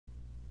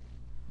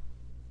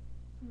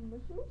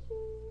Mushy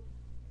mushy.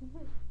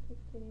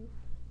 Just kidding.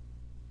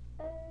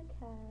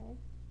 Okay,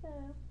 so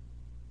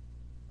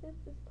this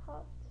is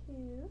part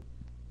 2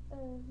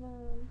 of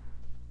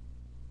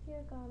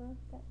Hiragana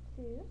Set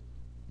 2.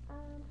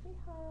 We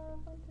have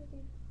 1, 2, 3,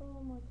 4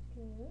 more to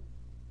go.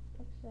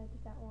 Actually, I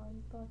did that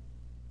one, but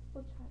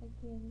we'll try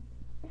again.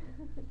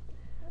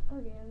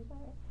 Okay, I'm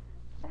sorry.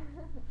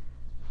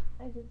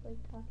 I just like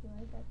talking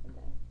like that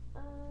sometimes.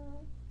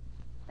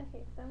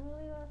 Okay, so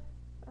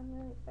I'm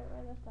gonna start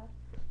right left off.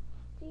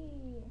 G.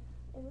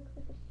 It looks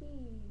like a she.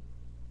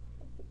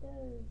 Yes, it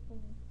does.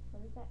 And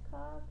what is that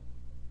called?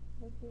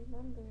 Let's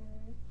remember.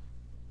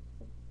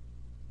 It's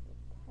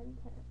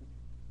 1010.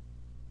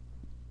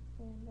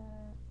 And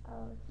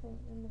I'll explain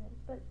it in a minute.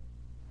 But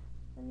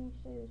let me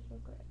show you this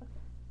real quick.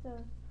 Okay, so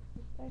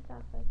it starts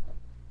off like this.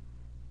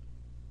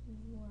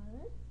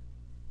 1,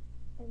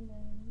 and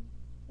then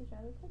we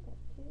draw the 10 10.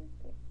 2,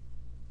 3.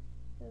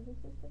 So this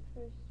is the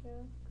first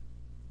stroke.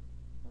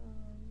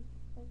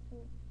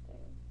 Second,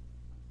 third.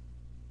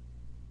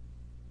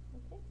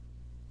 Okay.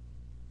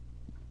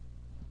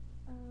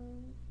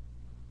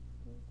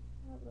 That's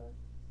how it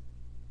looks.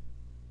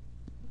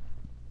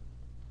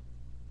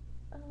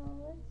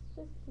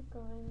 Let's just keep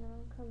going and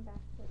I'll come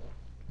back to this.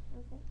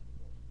 Okay?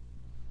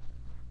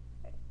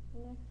 Alright,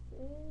 next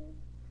is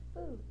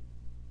food.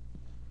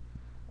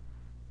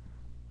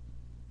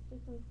 This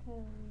one's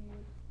kind of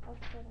weird. I'll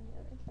start on the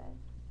other side.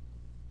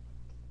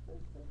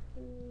 Food, food,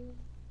 food.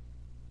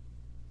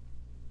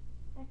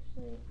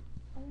 Actually,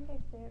 I think I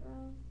say it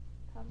wrong.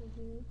 Probably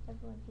do.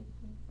 Everyone hates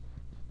me.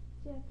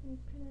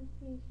 Japanese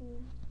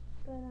pronunciation.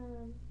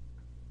 But,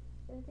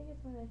 I think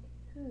it's more like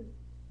who.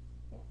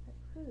 Yeah,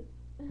 like who.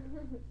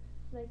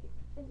 Like,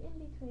 in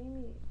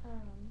between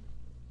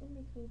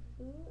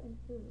foo and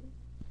who.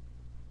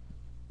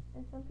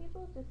 And some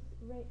people just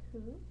write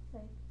who,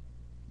 like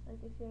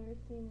if you've ever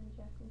seen in a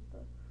Japanese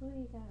book,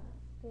 Hiragana,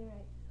 they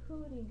write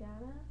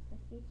Hiragana,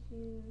 like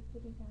H-U,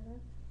 Hiragana,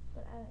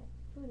 but I like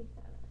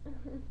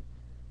Hiragana.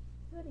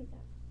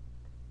 Hiragana.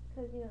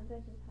 Because,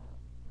 that's just how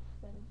it's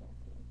said in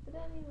Japanese. But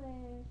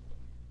anyway,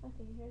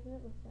 okay, here's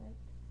what it looks like.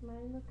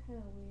 Mine look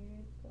kind of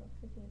weird, so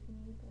forgive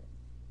me, but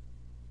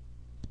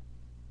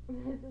this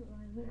is what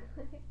mine look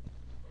like.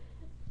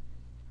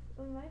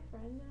 Well, my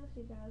friend now,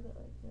 she draws it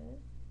like this.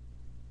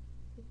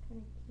 It's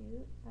kind of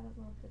cute. I don't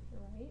know if it's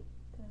right,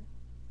 but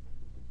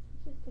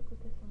let's just stick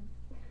with this one.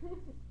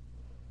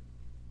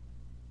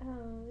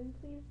 And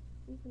please,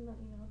 you can let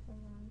me know if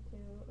I'm wrong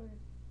too, or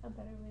a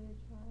better way to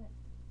draw it.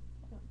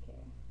 I don't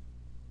care.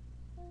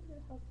 As long as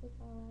it helps us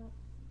all out.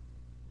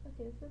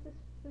 Okay, so this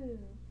is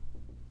food.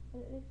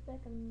 And it looks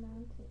like a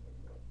mountain.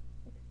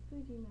 Like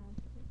Fuji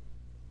Mountain.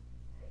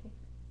 Okay.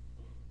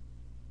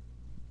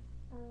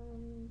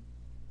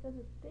 So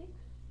the big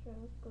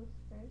stroke goes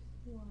first.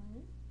 1.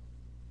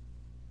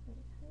 Wait,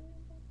 how do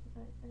I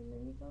go? And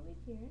then you go over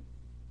here.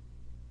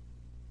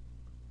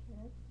 Okay,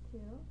 that's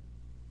 2.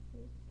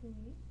 Here's 3.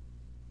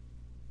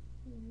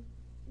 And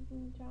you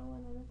can draw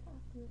one on the top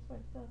in this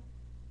word. So,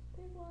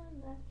 big one,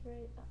 left,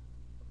 right, up.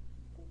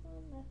 Big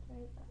one, left,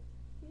 right, up.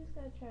 You just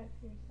gotta try it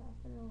for yourself,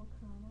 and then we'll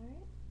count,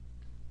 alright?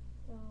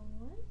 So,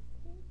 1,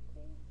 2,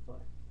 3, 4.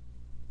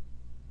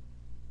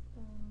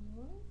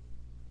 1.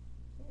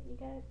 Yeah, you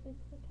got it.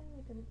 It's kind of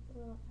like a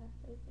little S,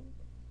 I think.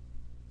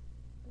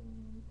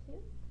 2.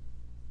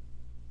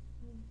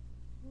 1,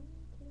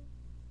 2,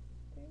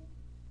 3.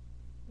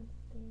 Let's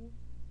see.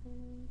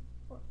 And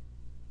 4.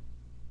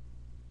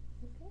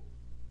 Okay?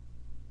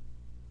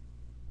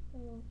 So,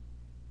 1,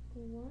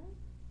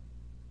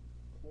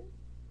 2,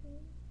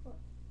 3, 4.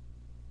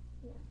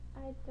 Yeah,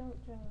 I don't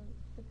draw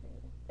the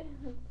greatest.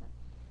 That's fine.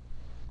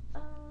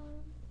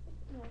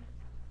 Next.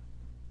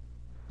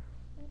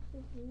 Next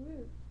is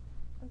root.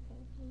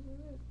 Okay,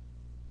 root.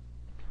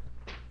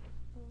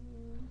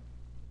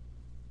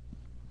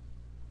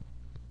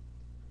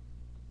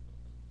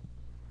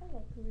 I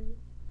like root.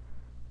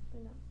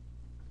 But no.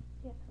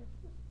 Yeah,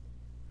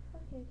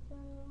 okay, so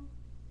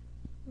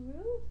root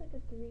looks like a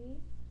 3,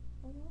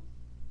 almost.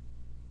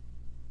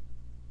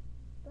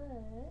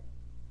 But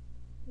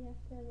you have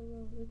to have a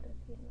little loop at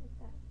the end like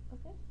that,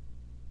 okay?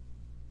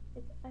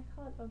 I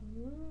call it a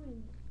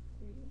ruined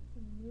 3. A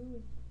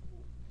ruined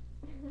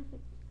 3.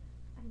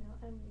 I know,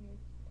 I'm weird.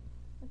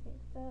 Okay,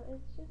 so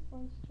it's just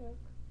one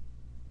stroke.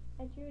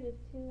 I drew it as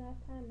 2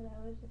 last time, but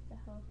that was just to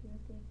help you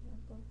with the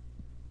example.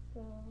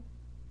 So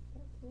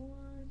that's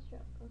 1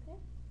 stroke, okay?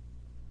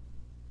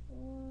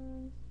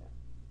 1 stroke.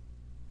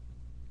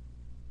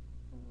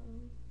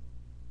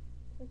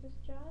 So just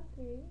draw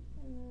 3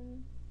 and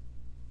then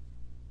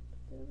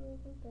do a little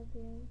loop at the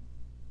end.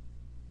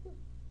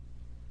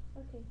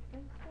 Okay,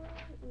 next one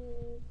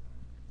is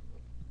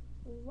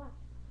wa.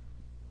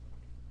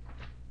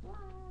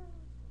 Wow.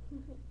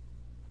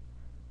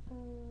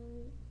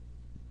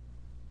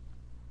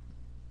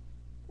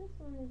 This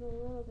one is a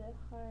little bit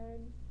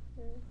hard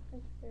for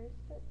at first,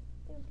 but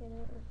you'll get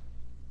it with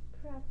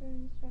proper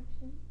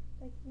instructions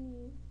like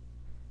me.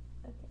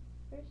 Okay,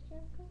 first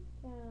stroke goes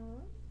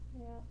down.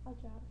 Here, I'll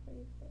draw it for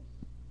you first.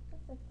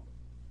 Just like that.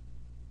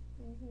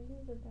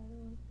 Here's a better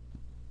one.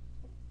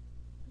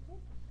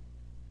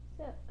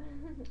 So,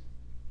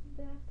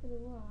 back to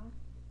the walk.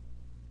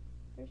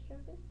 First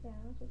stroke is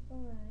down, just a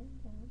line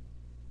down.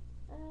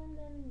 And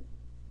then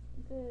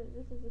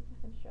this is the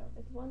second stroke.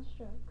 It's one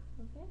stroke,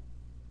 okay?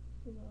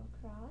 You go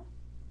across,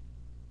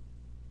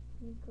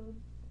 you go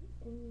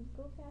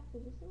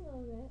faster just a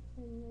little bit,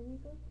 and then you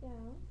go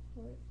down,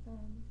 or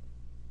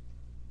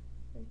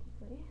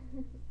vertically,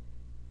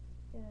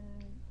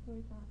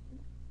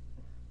 horizontal,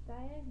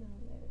 diagonal,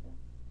 there we go.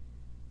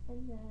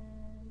 And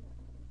then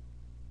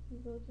you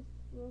go just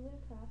a little bit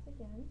across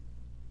again,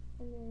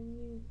 and then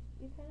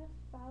you kind of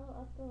follow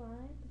up the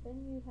line, but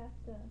then you have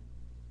to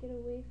get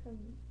away from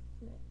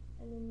it,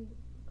 and then you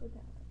go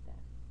down like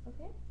that,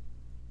 okay?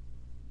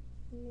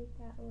 And make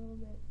that a little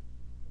bit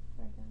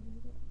far down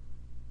as well.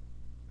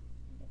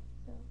 Okay,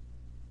 so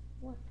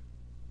 1.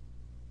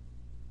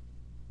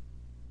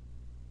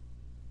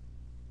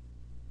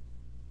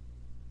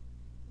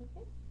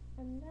 Okay,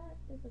 and that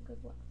is a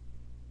good walk,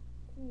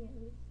 to me at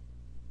least.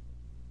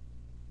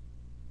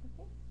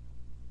 Okay,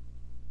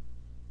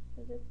 so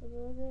just a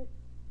little bit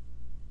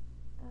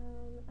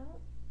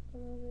out, a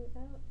little bit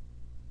out,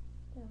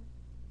 down.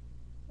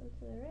 Go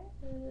to the right,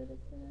 a little bit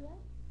to the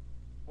left,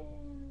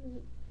 and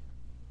loop.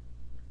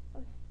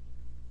 Okay,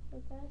 so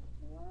that's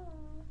 1.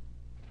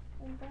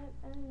 And that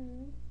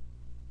ends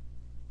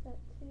set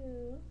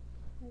 2.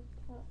 I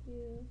taught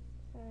you,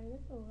 sorry,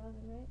 this is 11,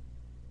 right?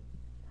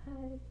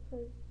 5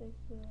 plus 6 is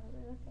 11,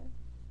 okay.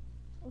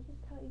 I'll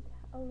just tell you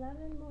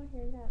 11 more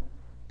hiragana.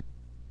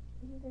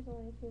 I think there's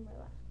only a few more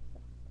left, so.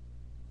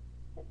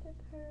 Hip hip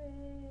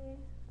hooray!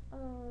 I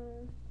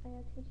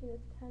gotta teach you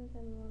this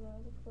 10-10 rule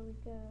though before we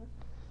go.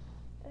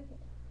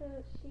 Okay, so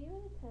she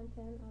with a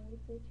 10-10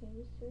 obviously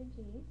changes to a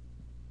G.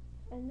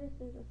 And this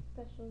is a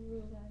special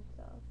rule by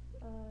itself.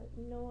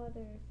 No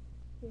other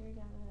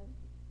hiragana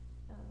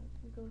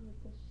goes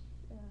with the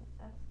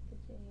S to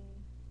J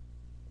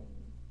thing.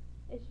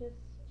 It's just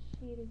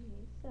she to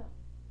G. So,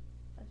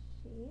 a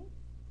she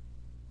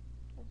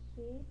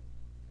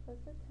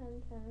plus a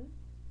 10-10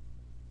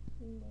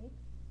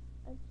 makes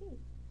a G.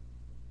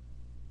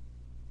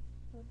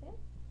 Okay?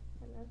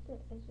 And that's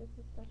it. It's just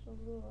a special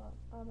rule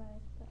all by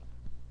itself.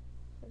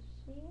 So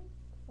she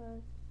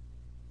plus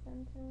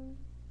 10-10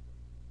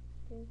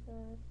 gives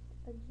us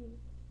a G.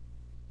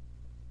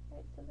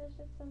 Right, so that's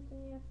just something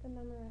you have to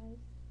memorize.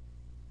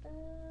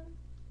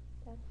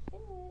 That's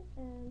it,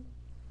 and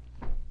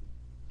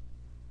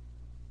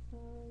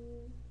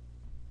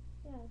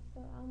yeah, so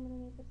I'm gonna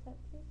make a set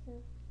 2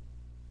 soon.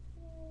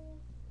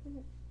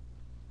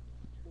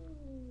 Yay!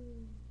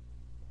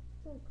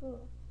 So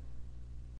cool.